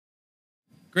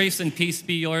Grace and peace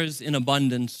be yours in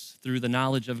abundance through the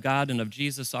knowledge of God and of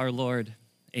Jesus our Lord.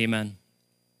 Amen.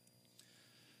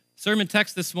 Sermon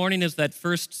text this morning is that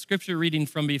first scripture reading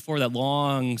from before, that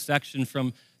long section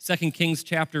from 2 Kings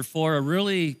chapter 4, a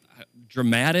really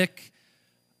dramatic,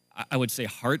 I would say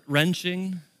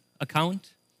heart-wrenching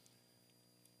account.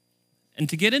 And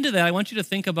to get into that, I want you to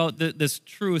think about this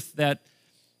truth that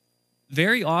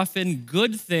very often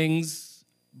good things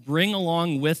bring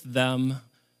along with them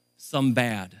some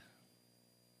bad.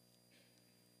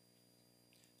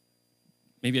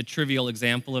 Maybe a trivial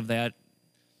example of that.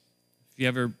 If you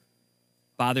ever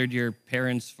bothered your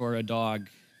parents for a dog,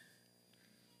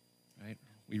 right?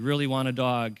 We really want a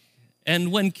dog.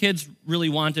 And when kids really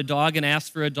want a dog and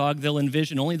ask for a dog, they'll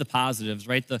envision only the positives,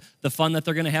 right? The fun that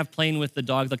they're going to have playing with the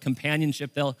dog, the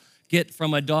companionship they'll get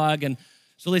from a dog. And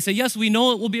so they say, yes, we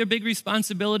know it will be a big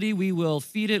responsibility. We will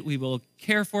feed it. We will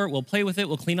care for it. We'll play with it.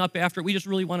 We'll clean up after it. We just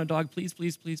really want a dog. Please,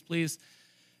 please, please, please.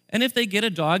 And if they get a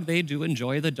dog, they do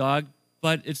enjoy the dog.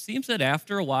 But it seems that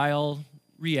after a while,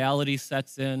 reality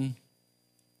sets in,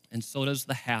 and so does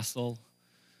the hassle.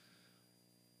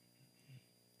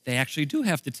 They actually do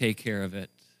have to take care of it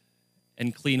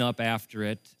and clean up after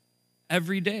it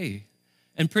every day.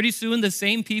 And pretty soon, the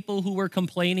same people who were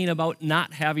complaining about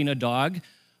not having a dog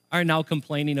are now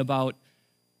complaining about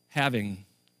having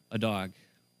a dog.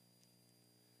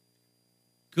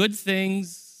 Good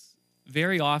things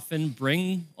very often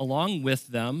bring along with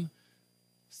them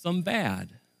some bad.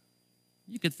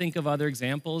 You could think of other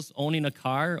examples: owning a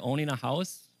car, owning a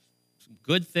house.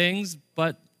 Good things,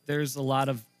 but there's a lot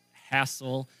of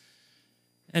hassle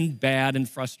and bad and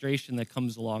frustration that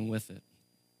comes along with it.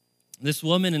 This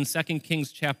woman in 2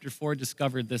 Kings chapter 4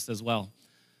 discovered this as well,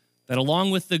 that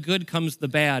along with the good comes the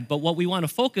bad. But what we want to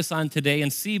focus on today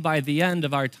and see by the end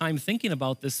of our time thinking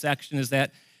about this section is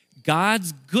that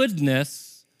God's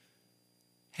goodness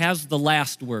has the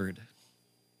last word.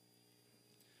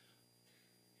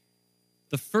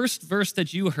 The first verse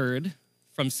that you heard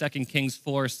from 2 Kings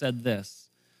 4 said this: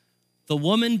 "The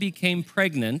woman became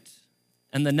pregnant,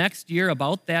 and the next year,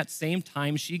 about that same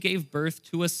time, she gave birth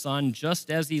to a son, just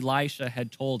as Elisha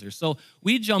had told her." So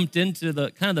we jumped into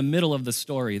the kind of the middle of the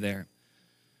story there.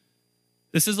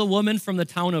 This is a woman from the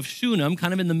town of Shunem,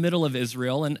 kind of in the middle of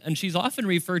Israel, and she's often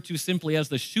referred to simply as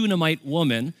the Shunammite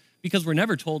woman because we're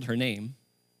never told her name.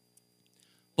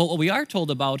 But what we are told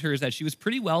about her is that she was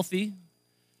pretty wealthy,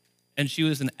 and she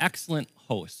was an excellent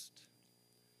host.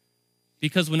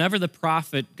 Because whenever the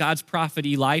prophet, God's prophet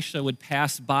Elisha, would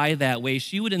pass by that way,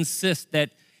 she would insist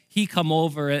that he come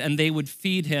over and they would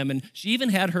feed him. And she even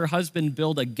had her husband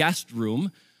build a guest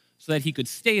room so that he could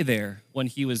stay there when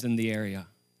he was in the area.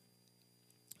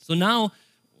 So now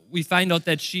we find out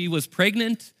that she was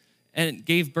pregnant and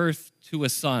gave birth to a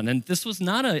son. And this was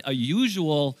not a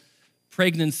usual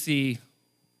pregnancy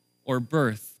or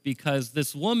birth, because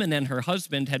this woman and her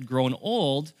husband had grown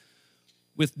old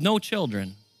with no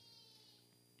children.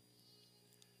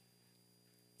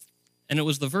 And it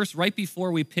was the verse right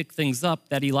before we pick things up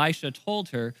that Elisha told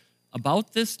her,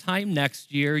 "About this time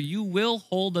next year, you will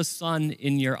hold a son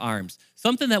in your arms."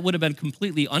 Something that would have been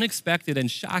completely unexpected and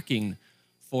shocking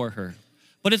for her.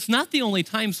 But it's not the only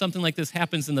time something like this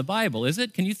happens in the Bible, is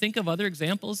it? Can you think of other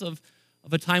examples of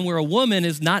a time where a woman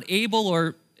is not able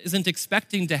or isn't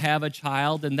expecting to have a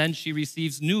child, and then she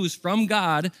receives news from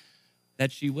God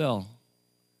that she will?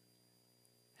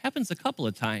 Happens a couple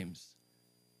of times.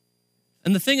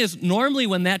 And the thing is, normally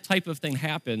when that type of thing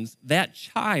happens, that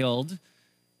child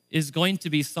is going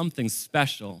to be something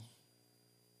special.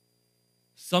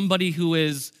 Somebody who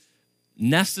is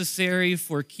necessary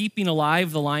for keeping alive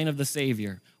the line of the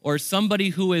Savior, or somebody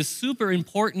who is super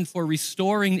important for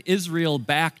restoring Israel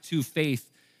back to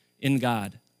faith in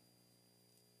God.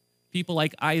 People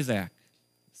like Isaac,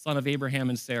 son of Abraham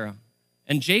and Sarah,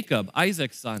 and Jacob,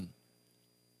 Isaac's son.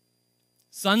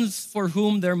 Sons for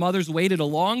whom their mothers waited a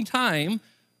long time,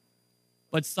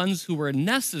 but sons who were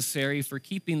necessary for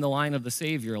keeping the line of the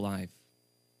Savior alive.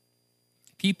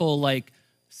 People like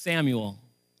Samuel,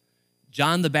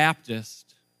 John the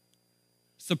Baptist,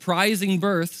 surprising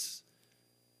births,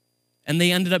 and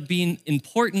they ended up being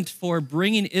important for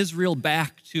bringing Israel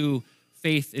back to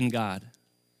faith in God.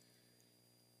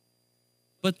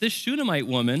 But this Shunammite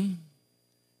woman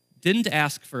didn't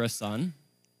ask for a son.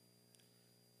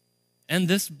 And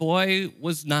this boy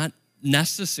was not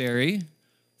necessary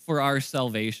for our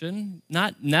salvation,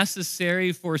 not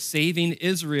necessary for saving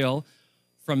Israel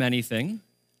from anything.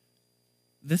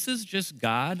 This is just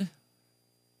God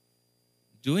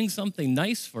doing something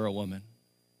nice for a woman.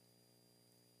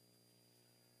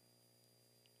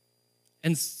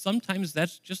 And sometimes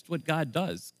that's just what God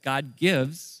does. God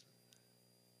gives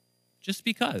just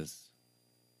because.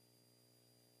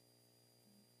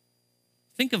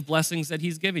 Think of blessings that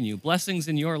he's given you, blessings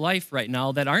in your life right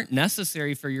now that aren't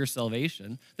necessary for your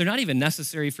salvation. They're not even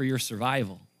necessary for your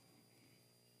survival.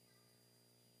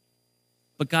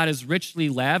 But God has richly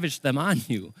lavished them on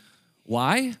you.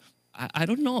 Why? I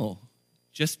don't know.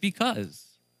 Just because.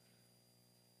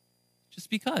 Just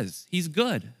because. He's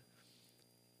good.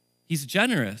 He's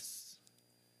generous.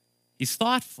 He's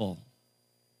thoughtful.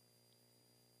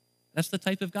 That's the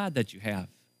type of God that you have.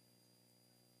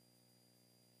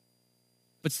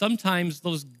 But sometimes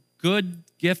those good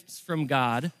gifts from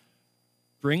God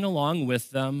bring along with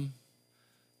them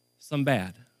some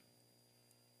bad.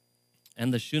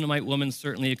 And the Shunammite woman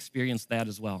certainly experienced that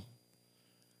as well.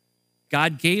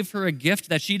 God gave her a gift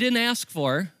that she didn't ask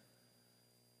for,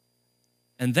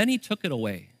 and then he took it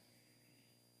away.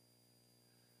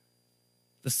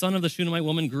 The son of the Shunammite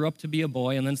woman grew up to be a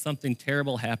boy, and then something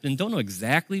terrible happened. Don't know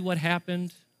exactly what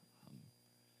happened.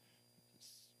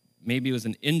 Maybe it was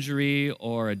an injury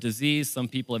or a disease. Some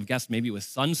people have guessed maybe it was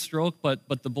sunstroke,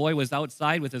 but the boy was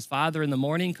outside with his father in the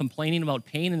morning complaining about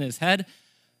pain in his head.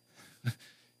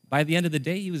 By the end of the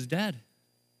day, he was dead.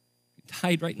 He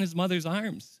died right in his mother's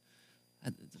arms.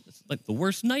 It's like the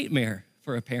worst nightmare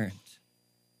for a parent.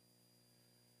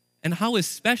 And how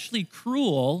especially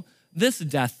cruel this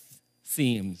death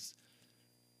seems,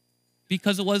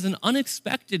 because it was an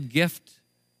unexpected gift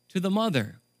to the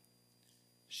mother.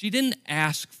 She didn't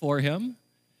ask for him.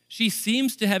 She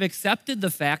seems to have accepted the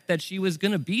fact that she was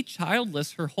going to be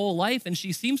childless her whole life, and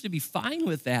she seems to be fine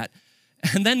with that.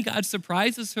 And then God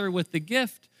surprises her with the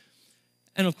gift.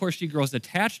 And of course, she grows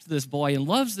attached to this boy and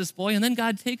loves this boy, and then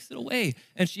God takes it away.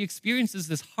 And she experiences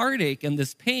this heartache and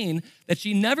this pain that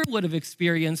she never would have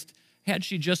experienced had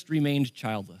she just remained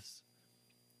childless.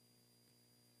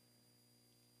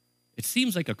 It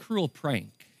seems like a cruel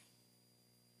prank.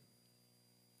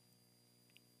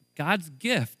 God's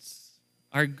gifts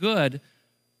are good,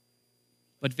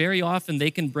 but very often they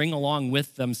can bring along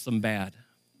with them some bad.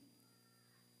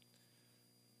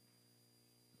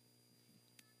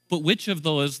 But which of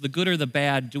those, the good or the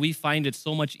bad, do we find it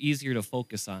so much easier to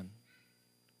focus on?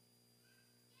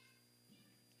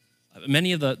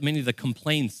 Many of the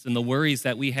complaints and the worries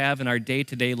that we have in our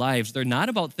day-to-day lives, they're not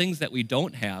about things that we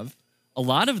don't have. A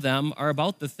lot of them are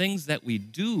about the things that we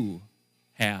do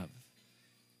have.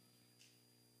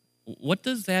 What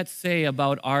does that say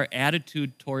about our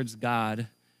attitude towards God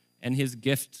and his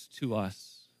gifts to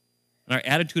us? And our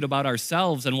attitude about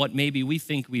ourselves and what maybe we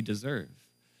think we deserve?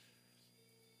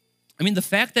 I mean, the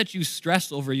fact that you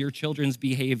stress over your children's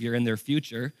behavior and their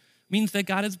future means that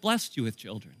God has blessed you with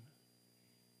children.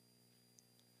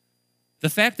 The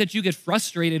fact that you get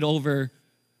frustrated over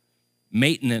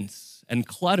maintenance and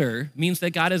clutter means that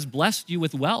God has blessed you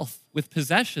with wealth, with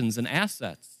possessions and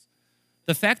assets.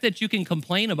 The fact that you can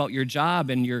complain about your job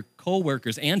and your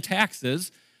coworkers and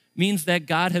taxes means that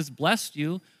God has blessed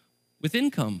you with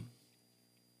income.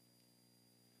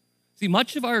 See,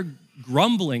 much of our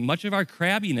grumbling, much of our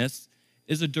crabbiness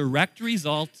is a direct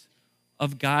result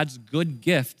of God's good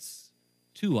gifts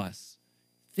to us.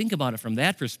 Think about it from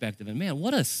that perspective, and man,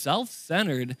 what a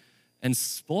self-centered and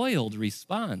spoiled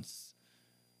response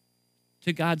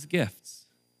to God's gifts.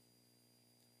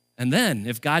 And then,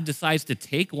 if God decides to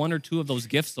take one or two of those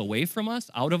gifts away from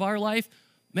us, out of our life,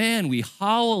 man, we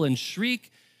howl and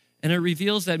shriek, and it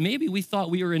reveals that maybe we thought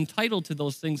we were entitled to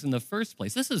those things in the first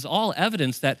place. This is all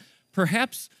evidence that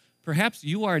perhaps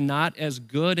you are not as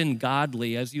good and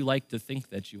godly as you like to think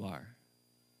that you are.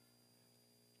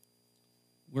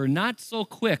 We're not so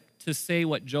quick to say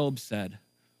what Job said.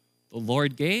 The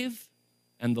Lord gave,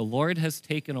 and the Lord has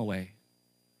taken away.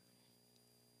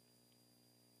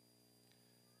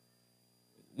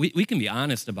 We can be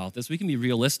honest about this. We can be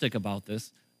realistic about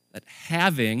this, that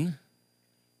having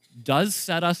does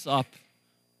set us up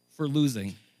for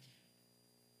losing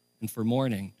and for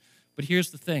mourning. But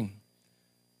here's the thing.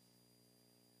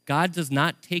 God does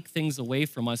not take things away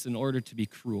from us in order to be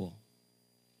cruel.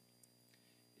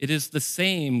 It is the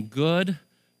same good,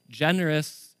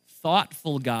 generous,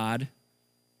 thoughtful God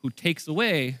who takes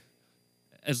away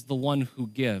as the one who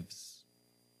gives.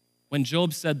 When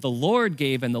Job said, the Lord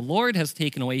gave and the Lord has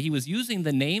taken away, he was using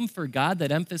the name for God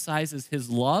that emphasizes his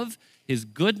love, his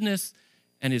goodness,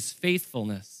 and his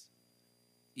faithfulness.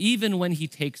 Even when he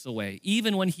takes away,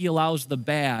 even when he allows the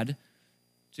bad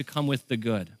to come with the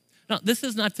good. Now, this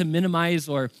is not to minimize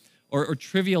or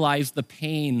trivialize the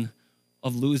pain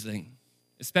of losing,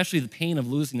 especially the pain of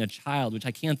losing a child, which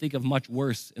I can't think of much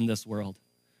worse in this world.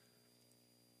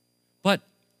 But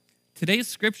today's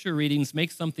scripture readings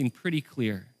make something pretty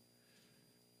clear.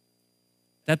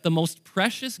 that the most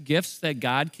precious gifts that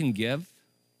God can give,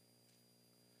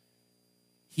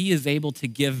 he is able to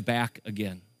give back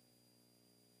again.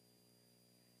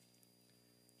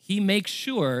 He makes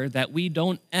sure that we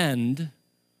don't end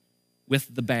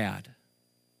with the bad.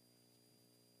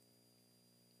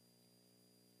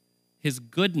 His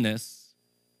goodness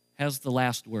has the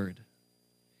last word.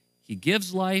 He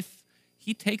gives life,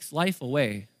 he takes life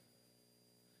away,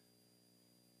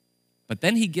 but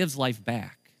then he gives life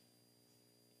back.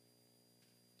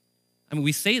 I mean,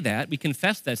 we say that, we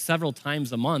confess that several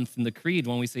times a month in the creed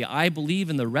when we say, I believe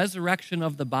in the resurrection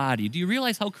of the body. Do you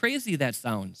realize how crazy that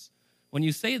sounds when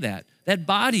you say that? That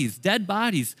bodies, dead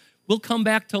bodies, will come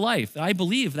back to life. I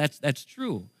believe that's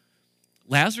true.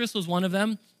 Lazarus was one of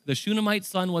them. The Shunammite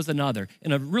son was another,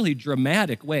 in a really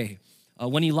dramatic way.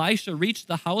 When Elisha reached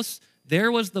the house,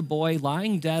 there was the boy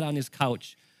lying dead on his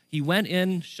couch. He went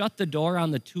in, shut the door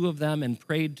on the two of them, and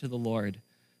prayed to the Lord.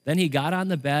 Then he got on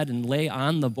the bed and lay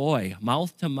on the boy,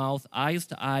 mouth to mouth, eyes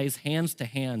to eyes, hands to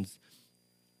hands.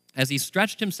 As he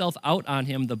stretched himself out on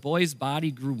him, the boy's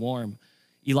body grew warm.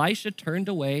 Elisha turned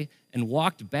away and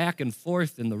walked back and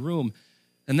forth in the room,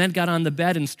 and then got on the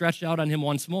bed and stretched out on him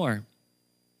once more.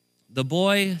 The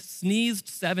boy sneezed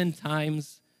 7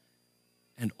 times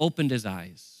and opened his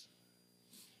eyes.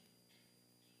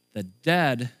 The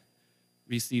dead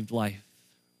received life.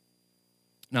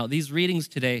 Now, these readings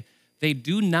today, they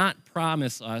do not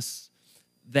promise us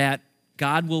that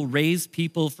God will raise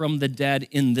people from the dead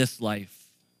in this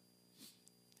life.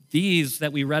 These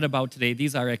that we read about today,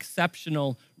 these are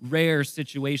exceptional, rare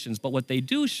situations. But what they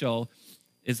do show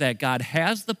is that God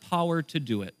has the power to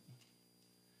do it.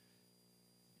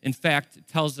 In fact, it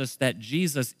tells us that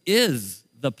Jesus is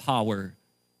the power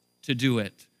to do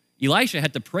it. Elisha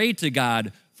had to pray to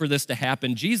God for this to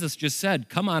happen. Jesus just said,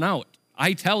 come on out.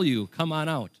 I tell you, come on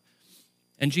out.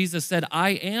 And Jesus said,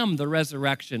 I am the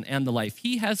resurrection and the life.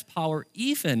 He has power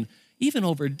even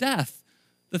over death,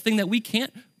 the thing that we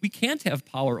can't have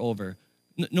power over.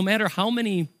 No matter how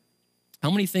many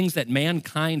things that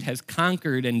mankind has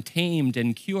conquered and tamed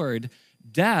and cured,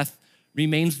 death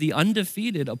remains the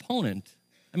undefeated opponent.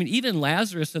 I mean, even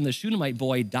Lazarus and the Shunammite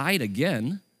boy died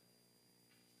again.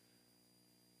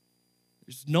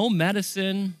 There's no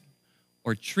medicine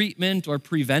or treatment or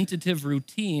preventative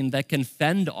routine that can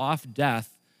fend off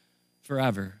death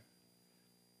forever.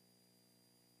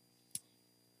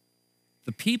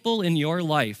 The people in your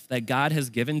life that God has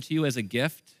given to you as a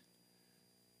gift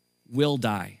will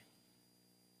die.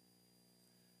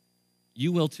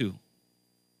 You will too.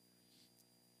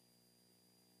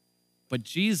 But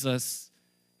Jesus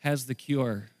has the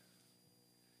cure.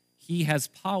 He has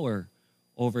power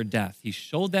over death. He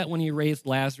showed that when he raised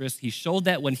Lazarus. He showed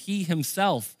that when he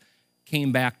himself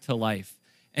came back to life.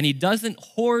 And he doesn't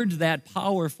hoard that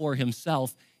power for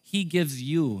himself. He gives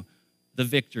you the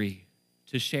victory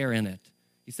to share in it.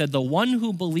 He said, the one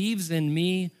who believes in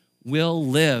me will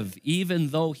live, even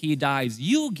though he dies.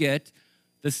 You get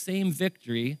the same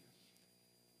victory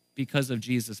because of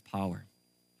Jesus' power.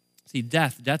 See,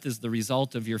 death is the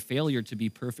result of your failure to be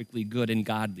perfectly good and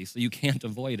godly, so you can't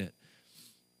avoid it.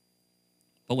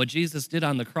 But what Jesus did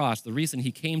on the cross, the reason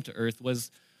he came to earth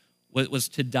was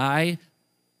to die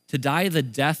the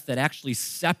death that actually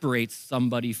separates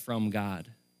somebody from God,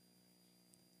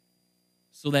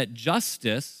 so that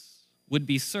justice would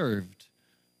be served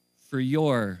for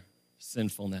your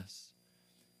sinfulness.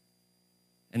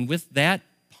 And with that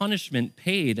punishment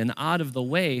paid and out of the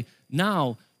way,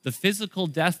 now the physical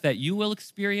death that you will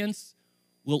experience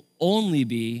will only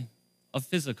be a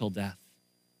physical death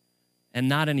and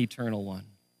not an eternal one.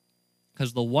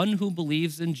 Because the one who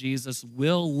believes in Jesus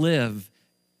will live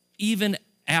even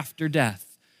after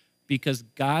death, because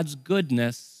God's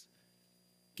goodness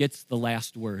gets the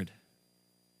last word.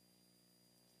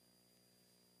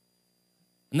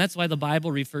 And that's why the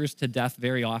Bible refers to death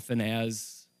very often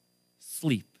as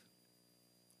sleep.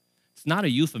 It's not a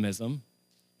euphemism.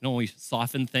 You know, when we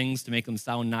soften things to make them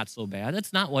sound not so bad.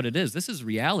 That's not what it is. This is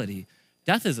reality.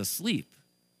 Death is asleep.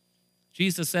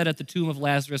 Jesus said at the tomb of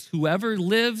Lazarus, whoever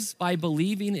lives by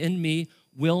believing in me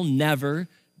will never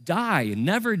die,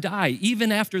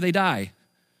 even after they die.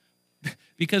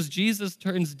 Because Jesus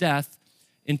turns death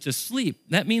into sleep.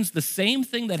 That means the same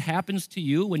thing that happens to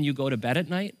you when you go to bed at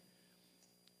night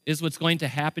is what's going to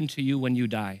happen to you when you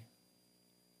die.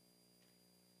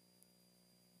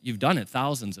 You've done it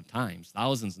thousands and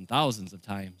thousands of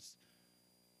times.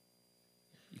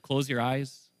 You close your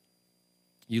eyes,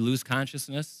 you lose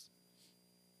consciousness,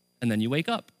 and then you wake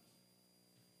up.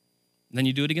 And then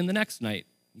you do it again the next night.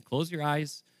 You close your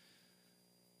eyes,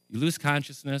 you lose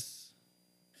consciousness,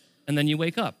 and then you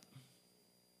wake up.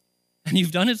 And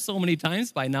you've done it so many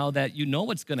times by now that you know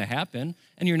what's going to happen,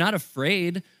 and you're not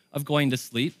afraid of going to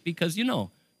sleep because you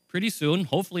know pretty soon,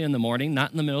 hopefully in the morning,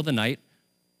 not in the middle of the night,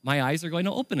 my eyes are going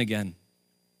to open again,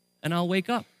 and I'll wake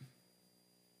up.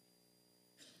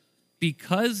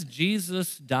 Because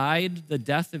Jesus died the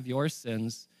death of your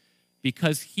sins,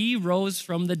 because he rose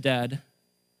from the dead,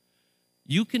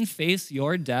 you can face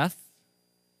your death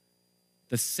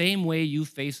the same way you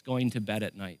face going to bed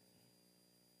at night.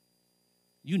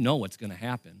 You know what's going to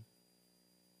happen.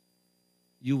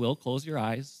 You will close your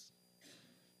eyes.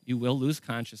 You will lose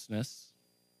consciousness.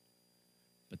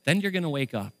 But then you're going to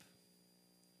wake up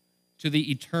to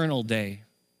the eternal day,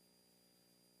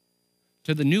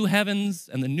 to the new heavens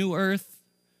and the new earth,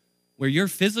 where your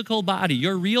physical body,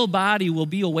 your real body, will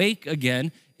be awake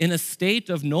again in a state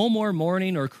of no more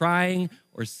mourning or crying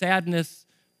or sadness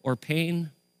or pain.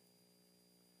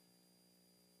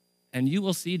 And you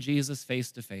will see Jesus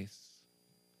face to face.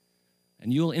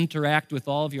 And you will interact with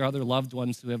all of your other loved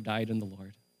ones who have died in the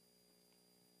Lord.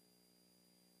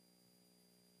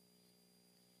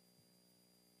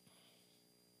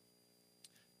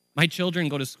 My children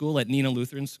go to school at Nina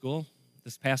Lutheran School.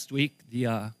 This past week,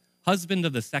 the husband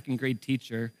of the second grade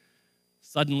teacher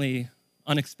suddenly,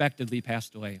 unexpectedly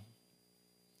passed away.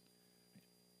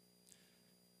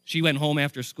 She went home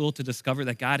after school to discover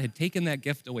that God had taken that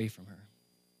gift away from her.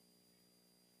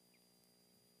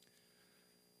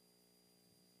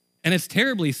 And it's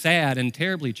terribly sad and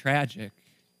terribly tragic,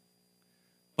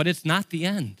 but it's not the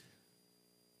end.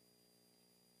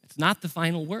 It's not the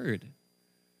final word,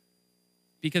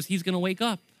 because he's going to wake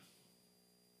up.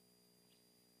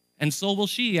 And so will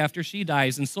she after she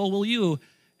dies, and so will you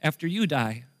after you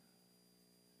die,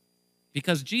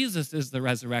 because Jesus is the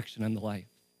resurrection and the life.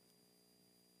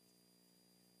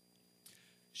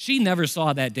 She never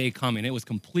saw that day coming. It was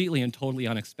completely and totally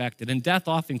unexpected, and death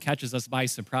often catches us by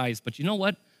surprise, but you know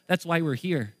what? That's why we're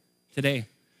here today.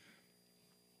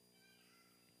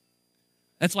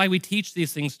 That's why we teach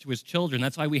these things to his children.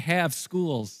 That's why we have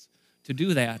schools to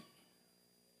do that.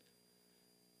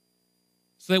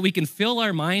 So that we can fill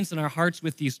our minds and our hearts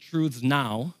with these truths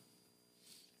now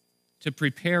to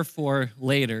prepare for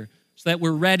later, so that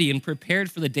we're ready and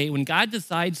prepared for the day when God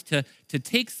decides to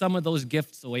take some of those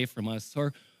gifts away from us,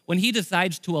 or when he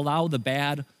decides to allow the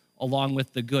bad along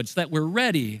with the good, so that we're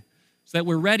ready. So that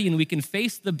we're ready and we can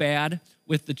face the bad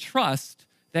with the trust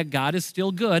that God is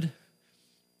still good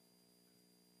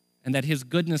and that his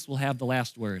goodness will have the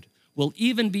last word. We'll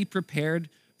even be prepared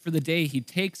for the day he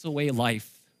takes away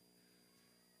life,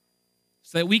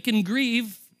 so that we can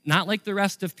grieve, not like the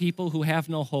rest of people who have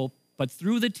no hope, but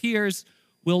through the tears,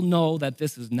 we'll know that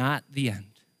this is not the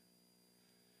end.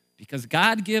 Because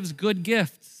God gives good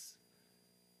gifts,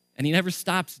 and he never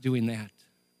stops doing that.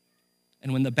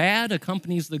 And when the bad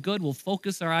accompanies the good, we'll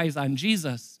focus our eyes on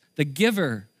Jesus, the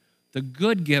giver, the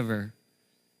good giver,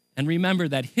 and remember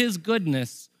that his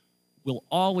goodness will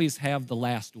always have the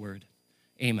last word.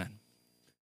 Amen.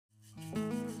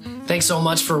 Thanks so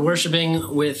much for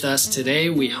worshiping with us today.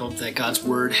 We hope that God's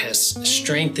word has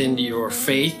strengthened your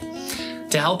faith.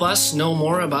 To help us know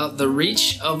more about the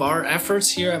reach of our efforts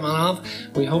here at Mount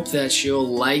Olive, we hope that you'll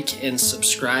like and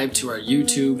subscribe to our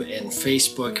YouTube and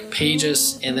Facebook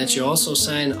pages, and that you also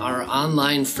sign our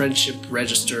online friendship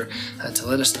register to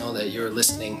let us know that you're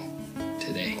listening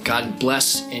today. God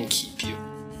bless and keep you.